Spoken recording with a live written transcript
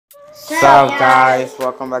What's up, guys?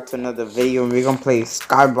 Welcome back to another video. We're gonna play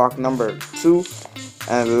Skyblock number 2,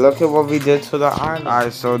 and look at what we did to the island.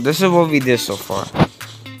 Alright, so this is what we did so far.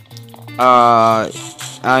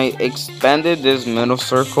 I expanded this middle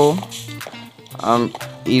circle.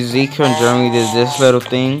 Ezekiel and Jeremy did this little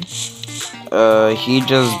thing. He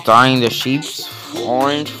just dyeing the sheep's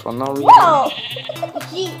orange for no reason. Whoa!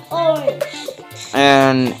 Sheep orange.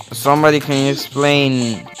 And somebody can you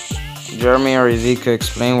explain, Jeremy or Ezekiel,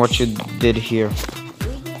 explain what you did here.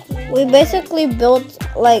 We basically built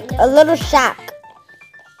like a little shack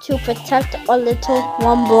to protect our little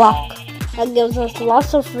one block. That gives us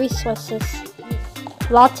lots of resources.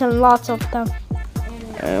 Lots and lots of them.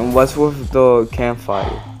 And what's with the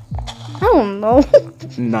campfire? I don't know.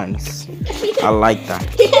 Nice. I like that.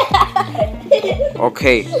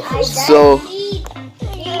 Okay, so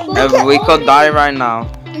if we could die right now.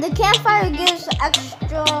 The campfire gives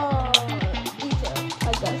extra detail,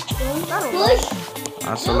 I guess. I don't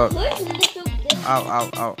know. So look.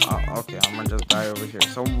 Ow. Okay, I'm gonna just die over here.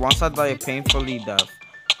 So once I die painfully death,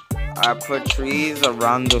 I put trees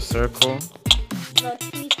around the circle. The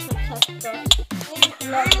trees protect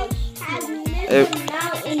us.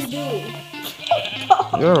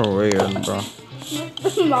 You're weird, bro.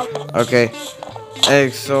 Okay. Hey,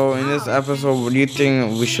 so in this episode, what do you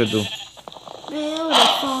think we should do? Build a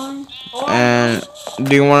farm. And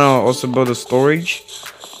do you want to also build a storage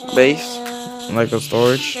base? Like a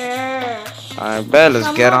storage? Sure. I bet,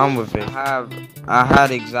 let's get on with it. I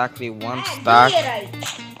had exactly one stack.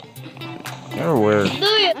 You're weird.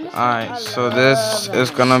 Alright, so this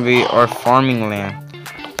is gonna be our farming land.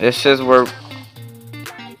 This is where...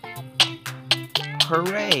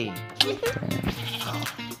 Hooray!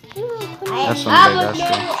 That's some big ass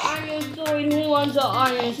thing. Who wants an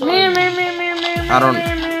iron sword? I don't...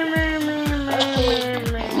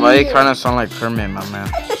 Why you kinda sound like Kermit, my man?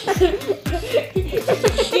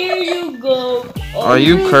 Here you go. Are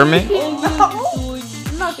you Kermit?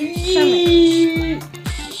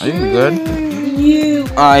 Are you good?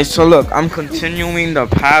 Alright, so look, I'm continuing the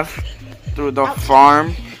path through the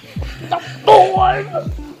farm. The farm.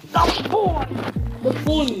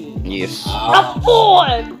 Yes. The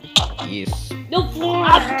farm. Yes. The farm.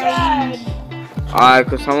 Alright,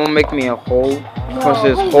 could someone make me a hole? Because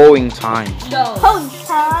it's hoeing time. Hoeing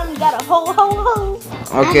time, got a hoe.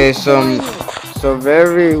 Okay, so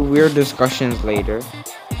very weird discussions later.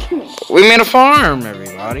 We made a farm,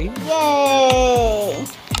 everybody. Yay!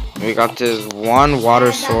 We got this one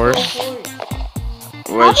water source, How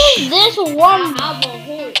which does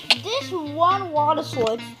this one water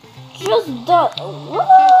source just does what?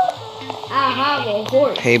 I have a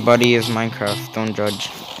horse. hey buddy is Minecraft. Don't judge.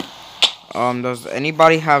 Does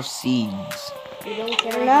anybody have seeds?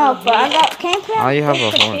 No, but I got can't plant. How you have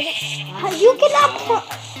a horse? You cannot plant.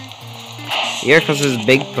 Yeah, cause it's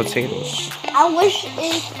baked potatoes. I wish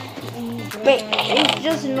it's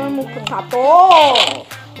just normal potato.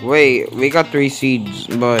 Wait, we got 3 seeds,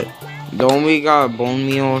 but don't we got bone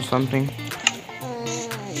meal or something?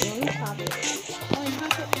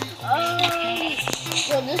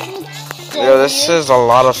 Yo, this is a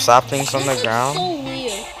lot of saplings on the ground. So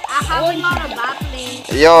weird. I have a lot of saplings.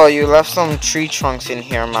 Yo, you left some tree trunks in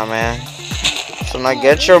here, my man. So now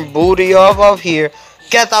get your booty up here.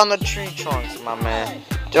 Get down the tree trunks, my man.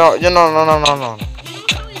 Yo, no.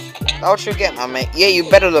 That's what you get, my man. Yeah, you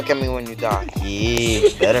better look at me when you die. Yeah,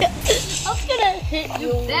 better. I was gonna hit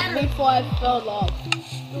you before I fell off.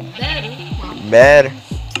 You Better.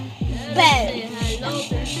 better.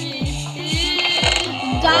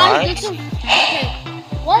 Guys, Okay.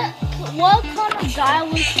 What kind of dye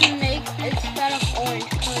we can make instead of orange?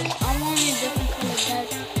 Because I want a different color bed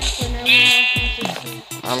so everyone else can see.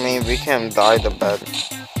 I mean, we can dye the bed.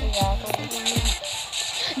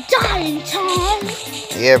 Dyeing time.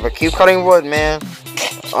 Yeah, but keep cutting wood, man.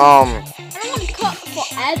 I don't want to cut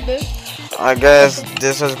forever. I guess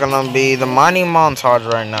this is gonna be the mining montage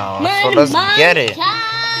right now. So let's get it.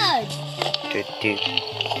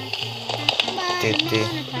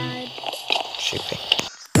 Shipping.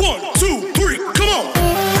 1, 2, 3, come on!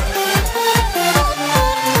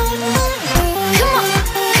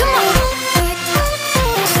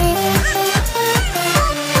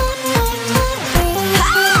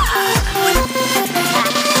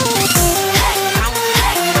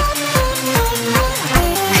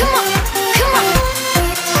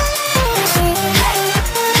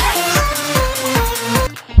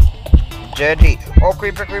 Jetty. Oh,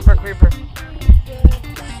 creeper.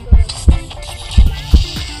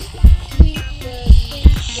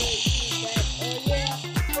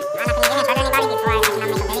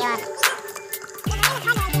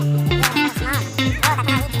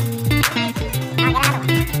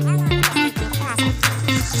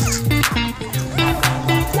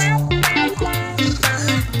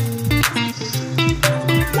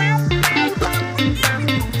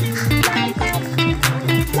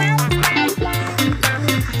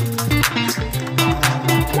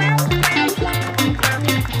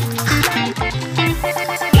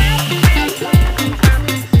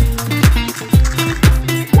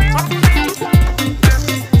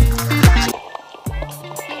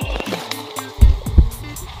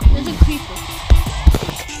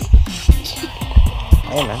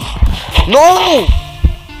 Hey, man. No!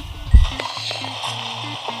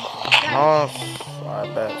 No, I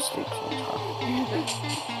bet sleep sometime.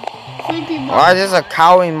 Why is there a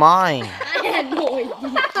cow in mine? I had no idea.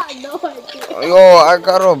 I had no idea. Yo, I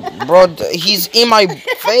gotta, bro. He's in my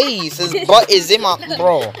face. His butt is in my,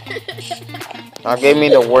 bro. Now gave me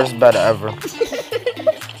the worst bed ever.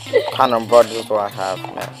 What kind of brothers do I have,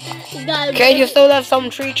 man? Okay, you still have some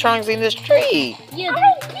tree trunks in this tree. Yeah,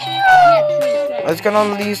 I don't care. It's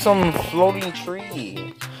gonna leave some floating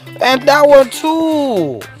tree. And that one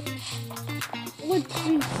too. What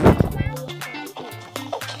tree?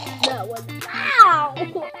 That one. Ow!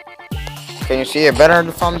 Can you see it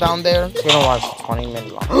better from down there? It's gonna watch 20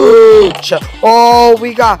 minutes long. Oh,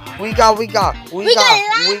 we got the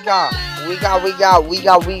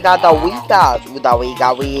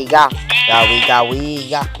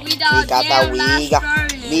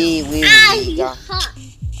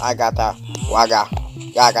I got that waga.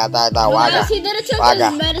 I got that waga.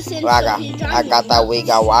 I got that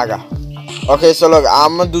waga. Okay, so look,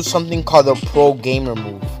 I'm gonna do something called the pro gamer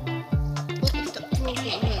move.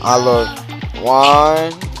 I look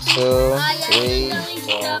 1, 2, 3,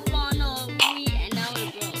 4.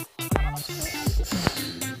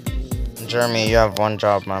 Jeremy, you have one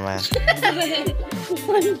job, my man.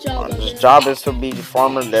 One job. This job is to be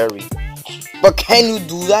farmer Larry. But can you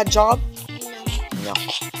do that job? No.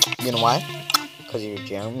 You know why? Because you're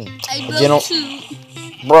Jeremy. I you know, 2.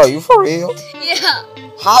 bro, you for real? Yeah.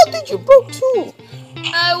 How did you broke 2?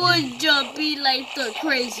 I was jumping like the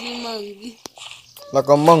crazy monkey. Like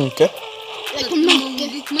a monkey. Like a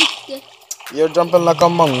monkey. You're jumping like a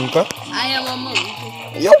monkey. I am a monkey.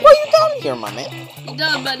 Yo, why you down here, my man? You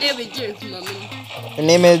know my name is Jerk, mommy. Your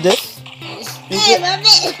name is this? Hey, mommy.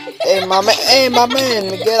 Hey, my man. Hey, my man.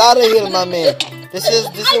 Get out of here, my man. This is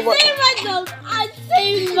what. I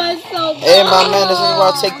saved myself. Hey, my man. This is where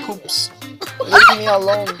I take poops. Leave me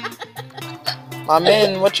alone. My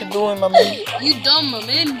man, what you doing, my man? You dumb, my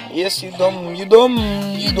man. Yes, you dumb. You dumb.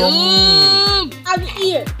 You dumb. I'm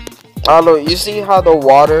here. Hello, you see how the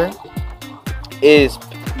water is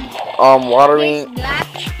watering?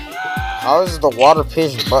 How is the water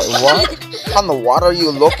pitch? But what kind of water are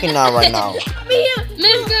you looking at right now?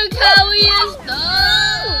 Mr. Cowie is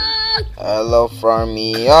stuck. Hello from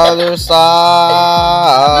the other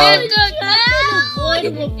side. Mr.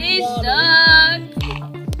 Cowie is stuck.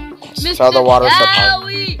 Tell the water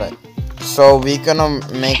Cowie. supply. So we're gonna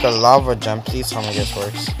make a lava jump. Please tell me this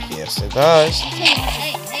works. Yes, it does.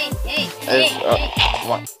 Hey.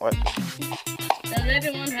 What? The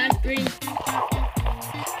little one has green.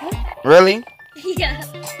 Really? Yeah.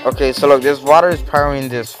 Okay, so look, this water is powering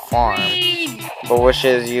this farm, Green. but which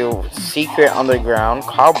is you secret underground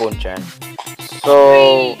cobble gen.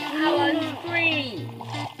 So, I was green.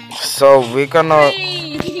 we're gonna,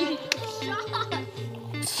 Green.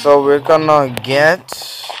 we're gonna get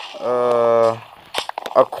a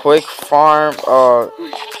quick farm,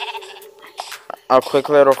 a quick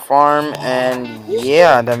little farm, and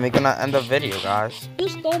yeah, then we're gonna end the video, guys. You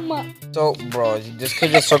stole my. So, bro, this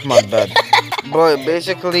kid just took my bed. But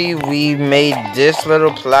basically, we made this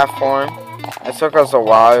little platform. It took us a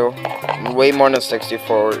while, way more than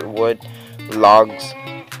 64 wood logs.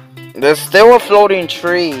 There's still a floating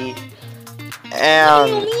tree,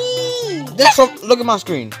 and this. Look at my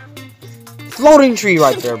screen. Floating tree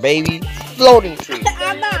right there, baby. Floating tree.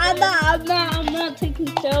 I'm not taking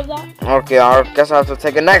care of that. Okay, I guess I have to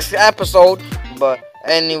take a next episode. But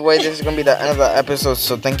anyway, this is gonna be the end of the episode.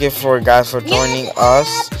 So thank you guys for joining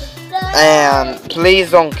us. And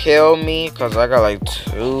please don't kill me, cause I got like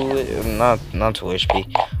 2, not 2 HP,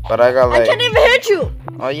 but I got like. I can't even hit you.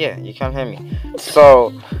 Oh yeah, you can't hit me.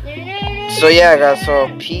 So yeah, guys. So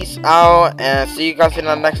peace out, and see you guys in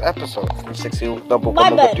the next episode. 360 double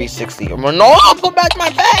 360. No, put back my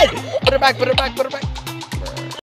bed. Put it back.